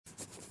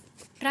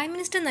Prime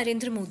Minister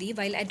Narendra Modi,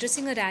 while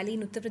addressing a rally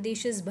in Uttar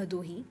Pradesh's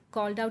Bhadohi,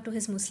 called out to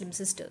his Muslim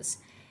sisters.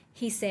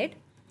 He said,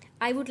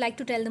 I would like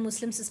to tell the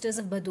Muslim sisters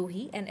of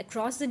Bhadohi and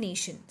across the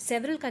nation,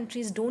 several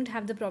countries don't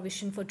have the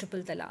provision for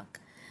triple talaq.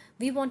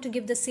 We want to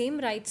give the same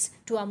rights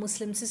to our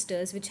Muslim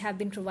sisters which have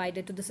been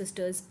provided to the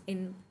sisters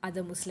in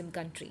other Muslim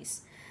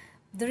countries.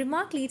 The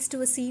remark leads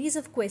to a series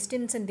of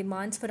questions and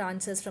demands for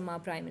answers from our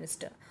Prime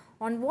Minister.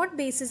 On what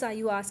basis are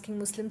you asking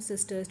Muslim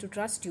sisters to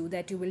trust you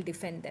that you will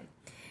defend them?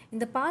 In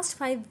the past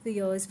 5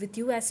 years with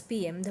you as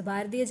PM, the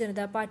Bharatiya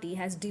Janata Party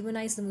has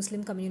demonized the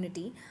Muslim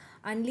community,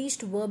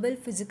 unleashed verbal,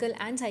 physical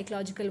and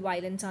psychological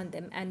violence on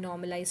them and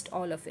normalized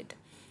all of it.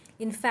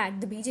 In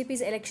fact, the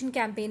BJP's election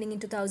campaigning in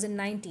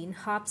 2019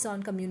 harps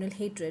on communal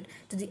hatred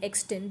to the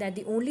extent that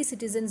the only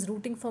citizens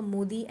rooting for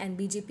Modi and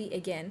BJP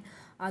again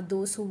are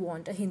those who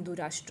want a Hindu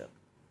Rashtra.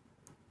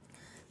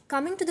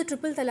 Coming to the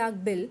Triple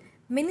Talaq Bill,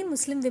 many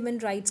Muslim women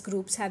rights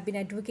groups have been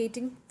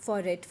advocating for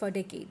it for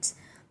decades.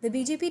 The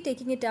BJP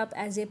taking it up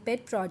as a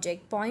pet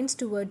project points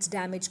towards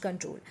damage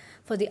control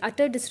for the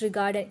utter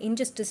disregard and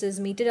injustices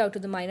meted out to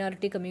the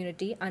minority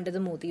community under the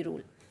Modi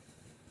rule.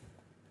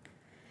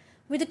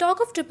 With the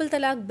talk of Triple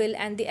Talaq Bill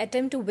and the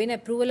attempt to win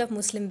approval of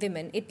Muslim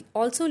women, it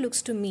also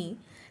looks to me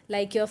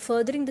like you're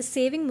furthering the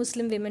saving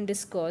Muslim women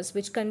discourse,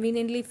 which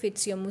conveniently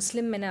fits your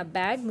Muslim men are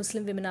bad,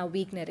 Muslim women are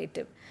weak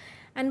narrative.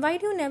 And why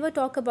do you never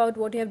talk about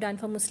what you have done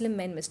for Muslim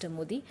men, Mr.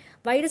 Modi?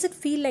 Why does it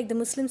feel like the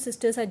Muslim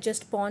sisters are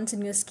just pawns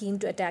in your scheme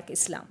to attack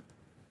Islam?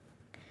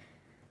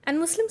 And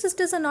Muslim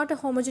sisters are not a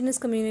homogeneous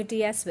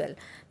community as well.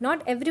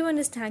 Not everyone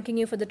is thanking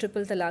you for the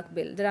Triple Talaq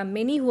Bill. There are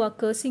many who are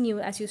cursing you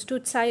as you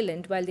stood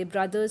silent while their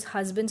brothers,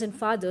 husbands and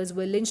fathers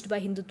were lynched by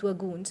Hindutva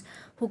goons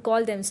who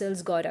call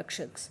themselves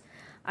Gaurakshaks.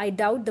 I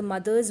doubt the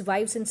mothers,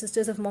 wives and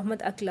sisters of Muhammad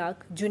Akhlaq,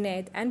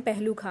 Junaid and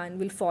Pehlu Khan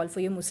will fall for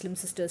your Muslim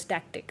sisters'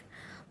 tactic.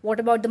 What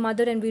about the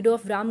mother and widow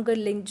of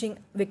Ramgarh lynching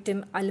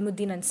victim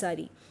Alimuddin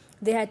Ansari?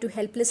 They had to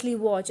helplessly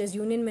watch as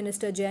Union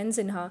Minister Jayant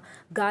Sinha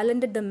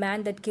garlanded the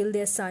man that killed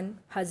their son,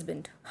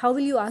 husband. How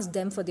will you ask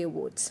them for their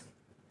votes?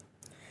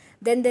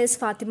 Then there's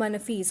Fatima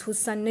Nafees, whose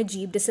son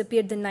Najib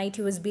disappeared the night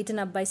he was beaten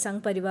up by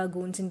Sangh Parivar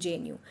goons in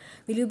JNU.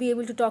 Will you be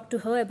able to talk to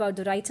her about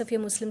the rights of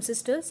your Muslim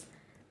sisters?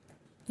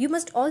 You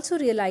must also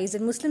realize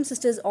that Muslim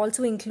sisters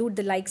also include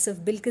the likes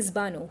of Bilkis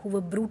Bano, who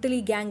were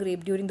brutally gang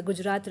raped during the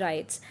Gujarat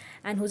riots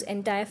and whose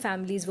entire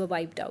families were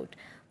wiped out.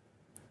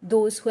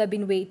 Those who have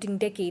been waiting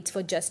decades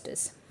for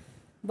justice.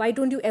 Why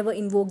don't you ever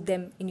invoke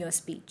them in your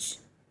speech?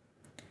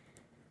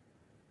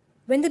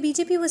 When the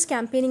BJP was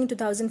campaigning in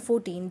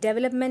 2014,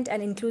 development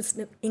and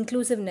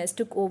inclusiveness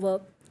took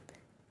over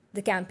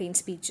the campaign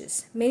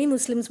speeches. Many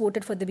Muslims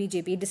voted for the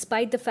BJP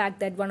despite the fact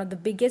that one of the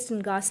biggest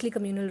and ghastly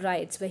communal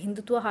riots where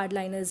Hindutva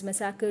hardliners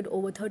massacred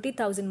over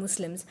 30,000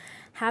 Muslims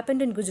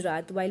happened in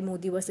Gujarat while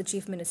Modi was the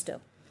chief minister.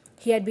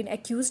 He had been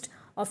accused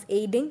of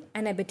aiding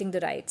and abetting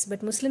the riots,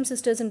 but Muslim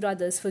sisters and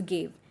brothers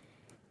forgave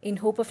in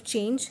hope of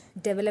change,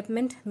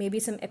 development, maybe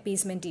some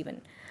appeasement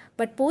even.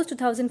 But post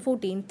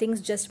 2014, things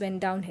just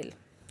went downhill.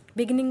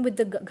 Beginning with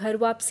the Ghar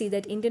Wapsi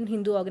that Indian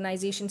Hindu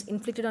organizations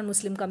inflicted on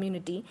Muslim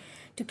community,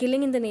 to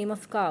killing in the name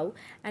of cow,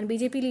 and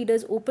BJP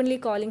leaders openly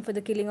calling for the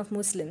killing of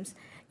Muslims,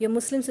 your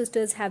Muslim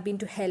sisters have been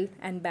to hell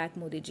and back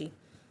Modi ji.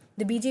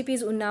 The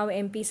BJP's Unnao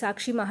MP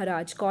Sakshi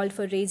Maharaj called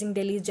for raising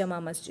Delhi's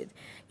Jama Masjid.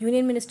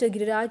 Union Minister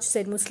Giriraj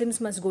said Muslims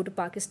must go to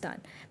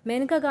Pakistan.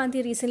 Maneka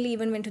Gandhi recently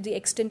even went to the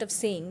extent of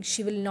saying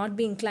she will not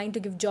be inclined to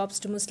give jobs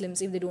to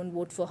Muslims if they don't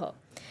vote for her.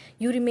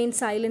 You remain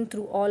silent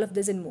through all of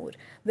this and more.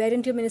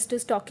 Weren't your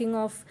ministers talking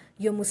of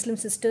your Muslim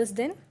sisters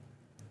then?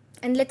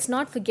 And let's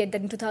not forget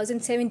that in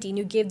 2017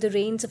 you gave the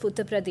reins of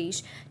Uttar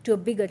Pradesh to a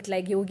bigot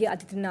like Yogi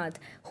Adityanath,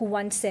 who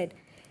once said,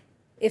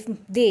 if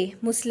they,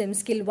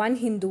 Muslims, kill one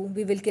Hindu,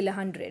 we will kill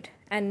 100.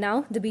 And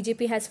now the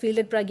BJP has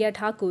fielded Pragya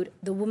Thakur,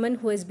 the woman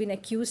who has been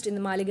accused in the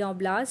Maligaon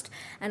blast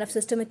and of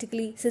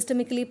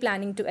systemically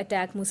planning to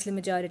attack Muslim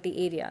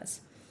majority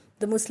areas.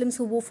 The Muslims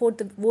who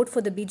vote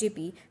for the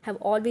BJP have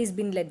always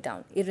been let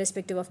down,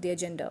 irrespective of their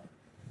gender.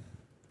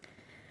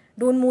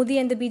 Don't Modi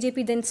and the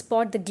BJP then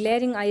spot the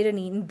glaring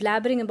irony in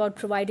blabbering about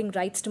providing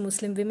rights to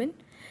Muslim women?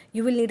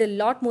 You will need a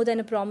lot more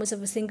than a promise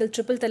of a single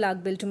Triple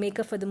Talaq Bill to make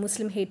up for the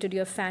Muslim hatred you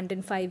have fanned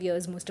in 5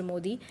 years, Mr.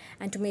 Modi,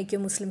 and to make your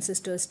Muslim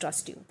sisters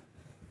trust you.